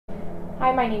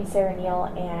Hi, my name is Sarah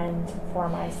Neal, and for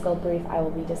my skill brief, I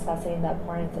will be discussing the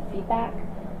importance of feedback,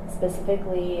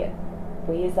 specifically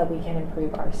ways that we can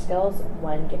improve our skills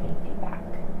when giving feedback.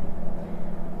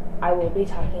 I will be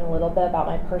talking a little bit about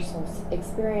my personal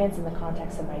experience in the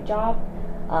context of my job,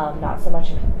 not so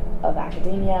much of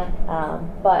academia,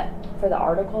 but for the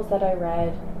articles that I read,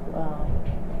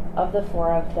 of the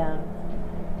four of them,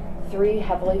 three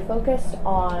heavily focused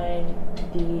on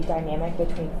the dynamic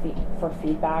for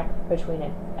feedback between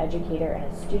an educator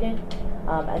and a student,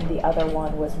 and the other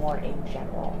one was more in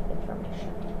general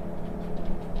information.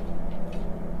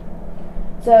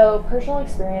 So personal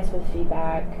experience with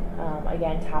feedback,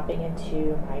 again tapping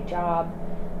into my job,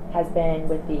 has been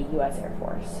with the U.S. Air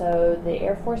Force. So the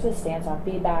Air Force's stance on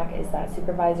feedback is that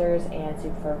supervisors and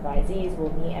supervisees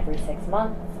will meet every 6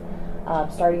 months,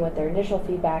 starting with their initial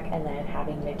feedback and then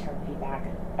having midterm feedback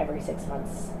every 6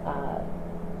 months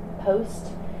post.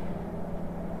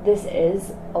 This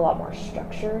is a lot more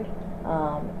structured,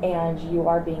 and you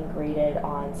are being graded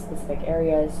on specific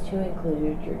areas to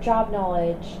include your job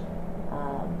knowledge,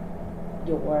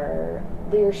 your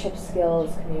leadership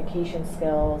skills, communication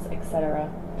skills,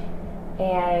 etc.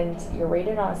 And you're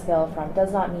rated on a scale from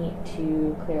does not meet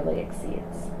to clearly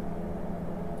exceeds.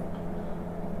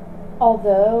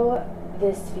 Although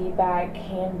this feedback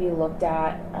can be looked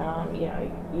at,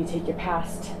 you take your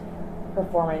past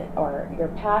performance or your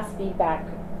past feedback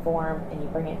form and you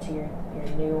bring it to your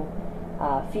new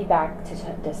feedback to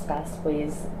discuss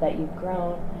ways that you've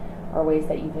grown or ways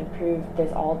that you've improved.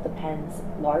 This all depends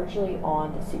largely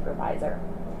on the supervisor,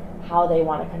 how they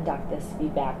want to conduct this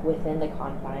feedback within the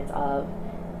confines of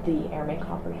the Airman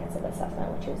Comprehensive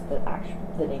Assessment, which is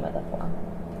the name of the form.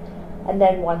 And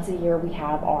then once a year we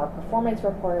have our performance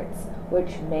reports,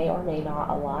 which may or may not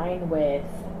align with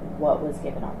what was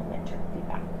given on the midterm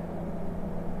feedback.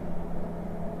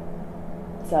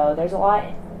 So there's a lot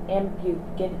of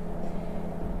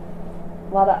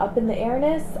up in the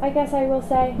airness, I guess I will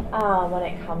say, when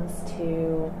it comes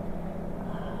to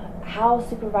how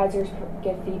supervisors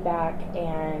give feedback,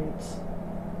 and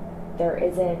there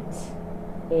isn't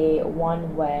a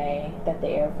one way that the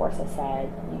Air Force has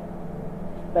said,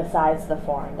 besides the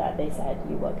form that they said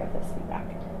you will give this feedback.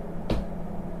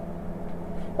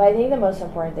 But I think the most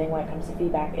important thing when it comes to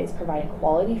feedback is providing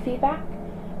quality feedback,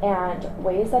 and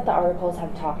ways that the articles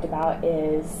have talked about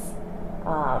is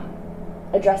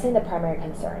addressing the primary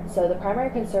concerns. So the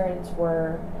primary concerns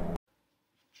were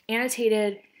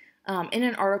annotated in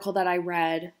an article that I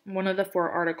read. One of the four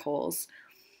articles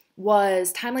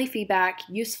was timely feedback,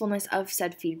 usefulness of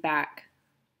said feedback,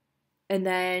 and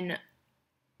then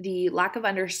the lack of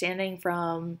understanding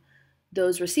from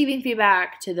those receiving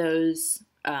feedback to those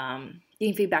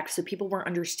giving feedback. So people weren't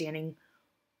understanding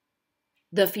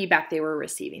the feedback they were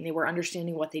receiving. They were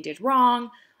understanding what they did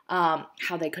wrong,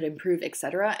 how they could improve,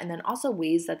 etc. And then also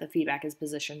ways that the feedback is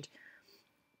positioned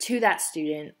to that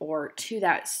student or to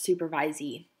that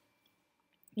supervisee.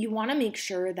 You want to make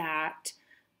sure that,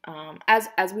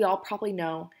 as we all probably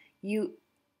know, you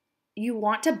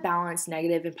want to balance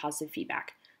negative and positive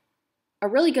feedback. A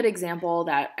really good example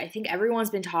that I think everyone's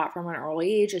been taught from an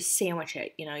early age is sandwich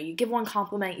it. You give one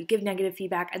compliment, you give negative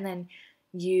feedback, and then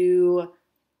you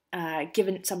give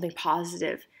something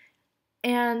positive.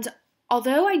 And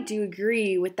although I do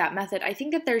agree with that method, I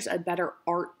think that there's a better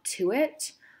art to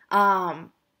it.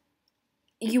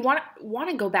 You want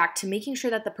to go back to making sure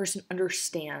that the person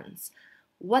understands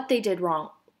what they did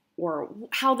wrong or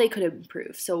how they could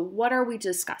improve. So what are we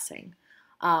discussing?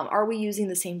 Are we using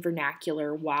the same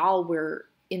vernacular while we're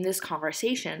in this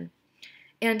conversation?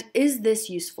 And is this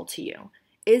useful to you?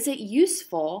 Is it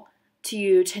useful to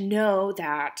you to know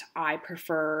that I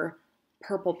prefer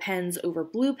purple pens over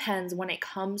blue pens when it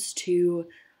comes to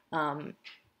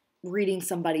reading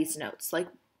somebody's notes? Like,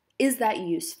 is that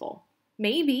useful?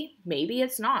 Maybe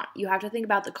it's not. You have to think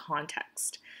about the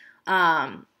context.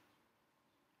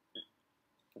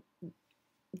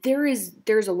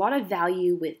 There's a lot of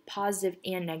value with positive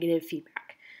and negative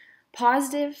feedback.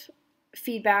 Positive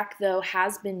feedback, though,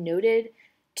 has been noted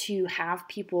to have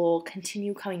people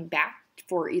continue coming back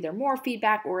for either more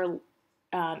feedback or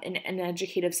in an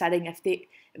educative setting. If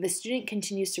a student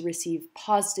continues to receive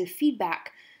positive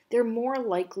feedback, they're more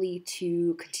likely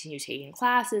to continue taking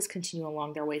classes, continue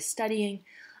along their way studying,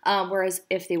 whereas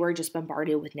if they were just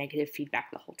bombarded with negative feedback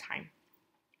the whole time.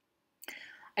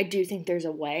 I do think there's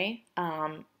a way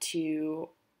to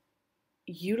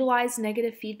utilize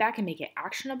negative feedback and make it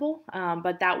actionable,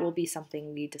 but that will be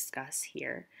something we discuss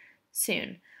here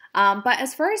soon. But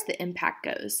as far as the impact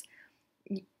goes,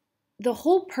 the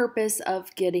whole purpose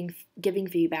of giving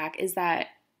feedback is that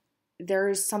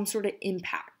there's some sort of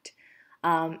impact.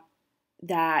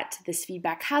 that this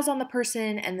feedback has on the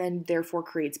person, and then therefore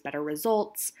creates better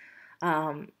results.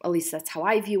 At least that's how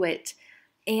I view it.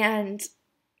 And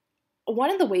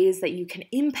one of the ways that you can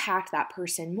impact that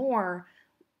person more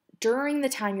during the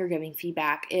time you're giving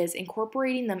feedback is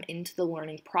incorporating them into the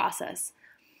learning process.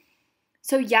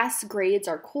 So yes, grades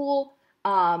are cool.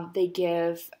 They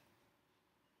give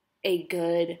a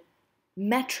good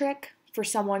metric for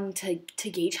someone to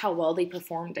gauge how well they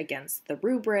performed against the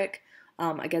rubric,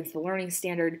 against the learning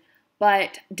standard.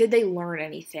 But did they learn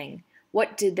anything?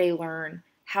 What did they learn?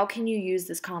 How can you use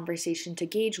this conversation to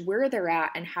gauge where they're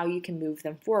at and how you can move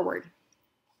them forward?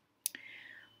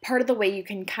 Part of the way you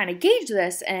can kind of gauge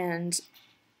this and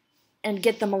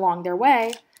get them along their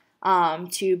way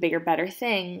to bigger, better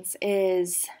things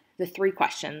is the 3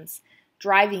 questions,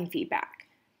 driving feedback.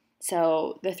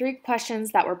 So the 3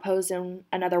 questions that were posed in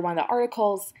another one of the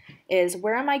articles is,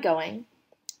 where am I going?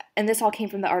 And this all came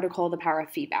from the article, The Power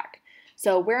of Feedback.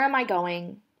 So where am I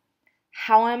going?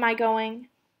 How am I going?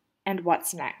 And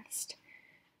what's next?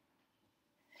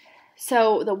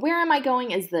 So the where am I going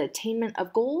is the attainment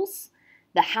of goals.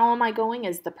 The how am I going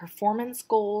is the performance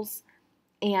goals.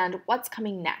 And what's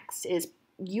coming next is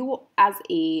you as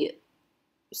a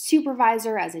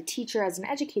supervisor, as a teacher, as an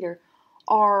educator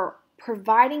are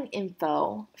providing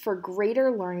info for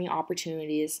greater learning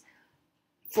opportunities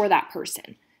for that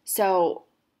person. So,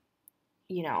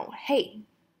 hey,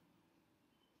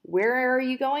 where are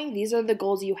you going? These are the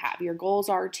goals you have. Your goals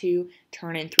are to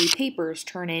turn in 3 papers,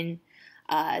 turn in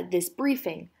this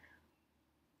briefing.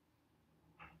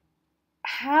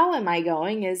 How am I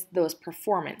going is those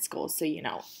performance goals. So,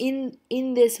 in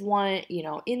this one,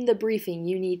 in the briefing,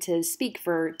 you need to speak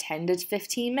for 10 to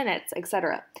 15 minutes,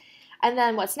 etc. And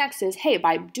then what's next is, hey,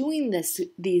 by doing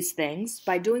these things,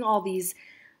 by doing all these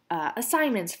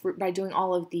assignments, by doing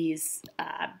all of these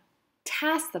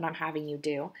tasks that I'm having you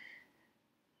do,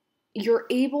 you're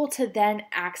able to then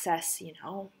access,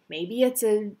 maybe it's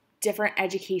a different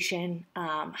education,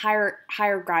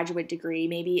 higher graduate degree,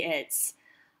 maybe it's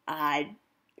a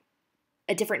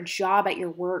different job at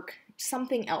your work,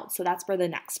 something else. So that's where the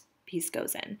next piece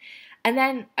goes in. And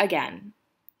then again,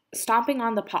 stomping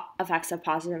on the effects of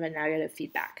positive and negative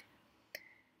feedback.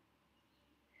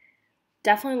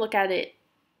 Definitely look at it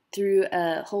through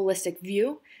a holistic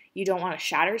view. You don't want to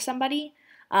shatter somebody,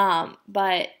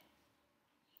 but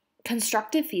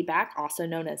constructive feedback, also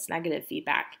known as negative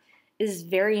feedback, is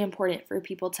very important for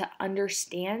people to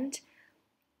understand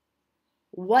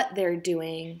what they're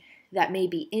doing that may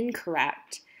be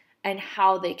incorrect and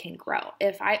how they can grow.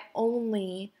 If I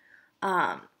only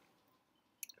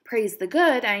praise the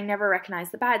good, I never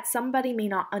recognize the bad, somebody may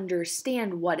not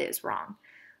understand what is wrong,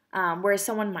 whereas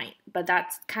someone might, but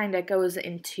that kind of goes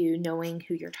into knowing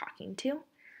who you're talking to.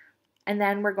 And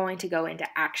then we're going to go into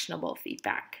actionable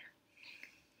feedback.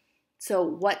 So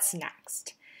what's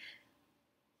next?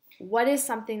 What is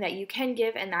something that you can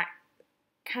give, and that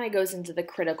kind of goes into the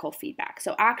critical feedback.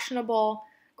 So actionable,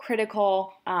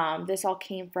 critical, this all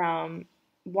came from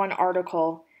one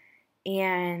article,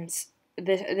 and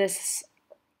this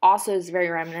also is very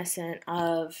reminiscent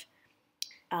of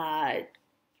I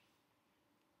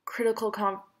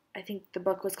think the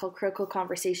book was called Critical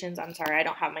Conversations. I'm sorry, I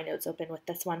don't have my notes open with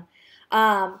this one.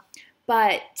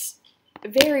 But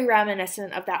very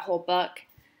reminiscent of that whole book.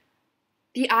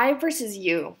 The I versus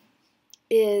you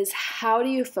is, how do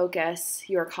you focus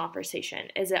your conversation?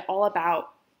 Is it all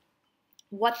about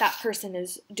what that person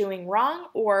is doing wrong,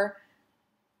 or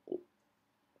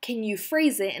can you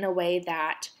phrase it in a way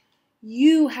that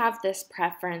you have this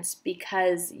preference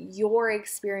because your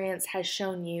experience has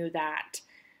shown you that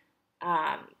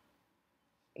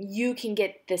you can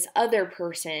get this other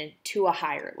person to a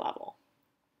higher level?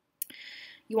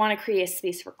 You want to create a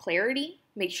space for clarity.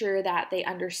 Make sure that they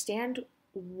understand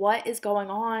what is going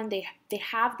on. They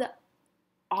have the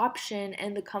option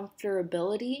and the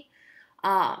comfortability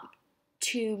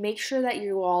to make sure that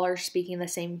you all are speaking the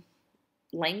same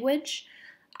language.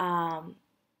 An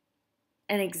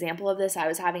example of this, I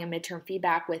was having a midterm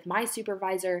feedback with my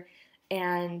supervisor,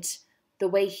 and the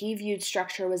way he viewed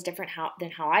structure was different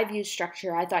than how I viewed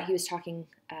structure. I thought he was talking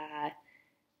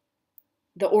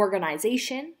the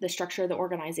organization, the structure of the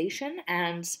organization,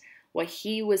 and what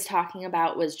he was talking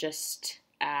about was just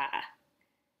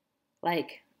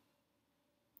like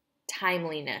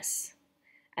timeliness.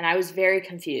 And I was very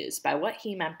confused by what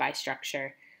he meant by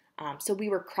structure. So we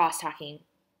were cross-talking.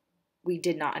 We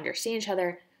did not understand each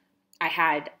other. I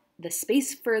had the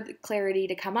space for the clarity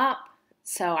to come up,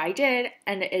 so I did,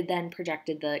 and it then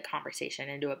projected the conversation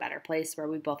into a better place where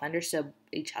we both understood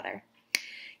each other.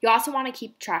 You also want to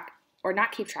keep track, or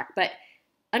not keep track, but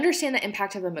understand the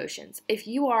impact of emotions. If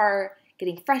you are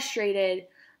getting frustrated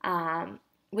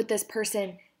with this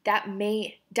person, that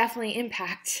may definitely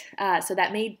impact,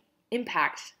 that may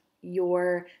impact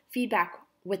your feedback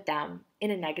with them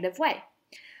in a negative way.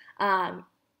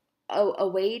 A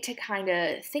way to kind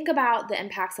of think about the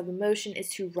impacts of emotion is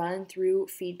to run through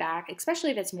feedback,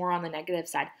 especially if it's more on the negative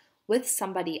side, with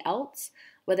somebody else,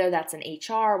 whether that's an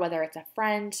HR, whether it's a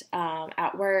friend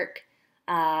at work.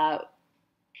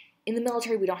 In the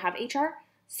military, we don't have HR,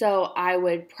 so I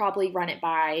would probably run it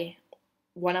by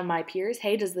one of my peers.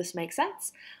 Hey, does this make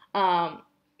sense?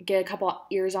 Get a couple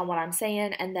ears on what I'm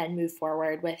saying, and then move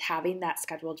forward with having that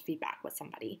scheduled feedback with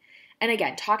somebody. And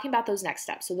again, talking about those next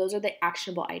steps. So those are the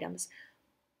actionable items.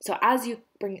 So as you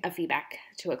bring a feedback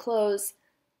to a close,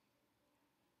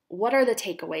 what are the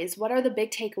takeaways? What are the big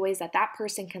takeaways that that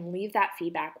person can leave that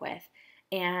feedback with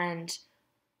and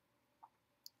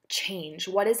change?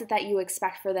 What is it that you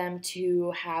expect for them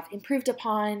to have improved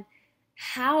upon?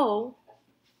 How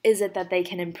is it that they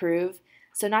can improve?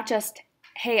 So not just,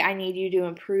 hey, I need you to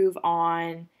improve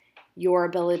on your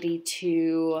ability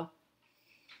to,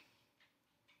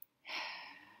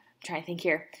 I'm trying to think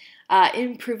here,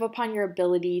 improve upon your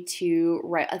ability to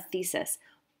write a thesis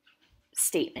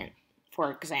statement,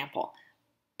 for example.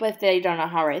 But if they don't know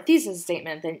how to write a thesis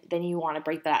statement, then you want to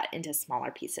break that into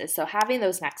smaller pieces. So having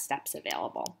those next steps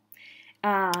available.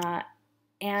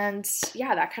 And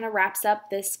yeah, that kind of wraps up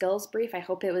this skills brief. I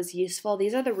hope it was useful.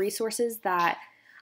 These are the resources that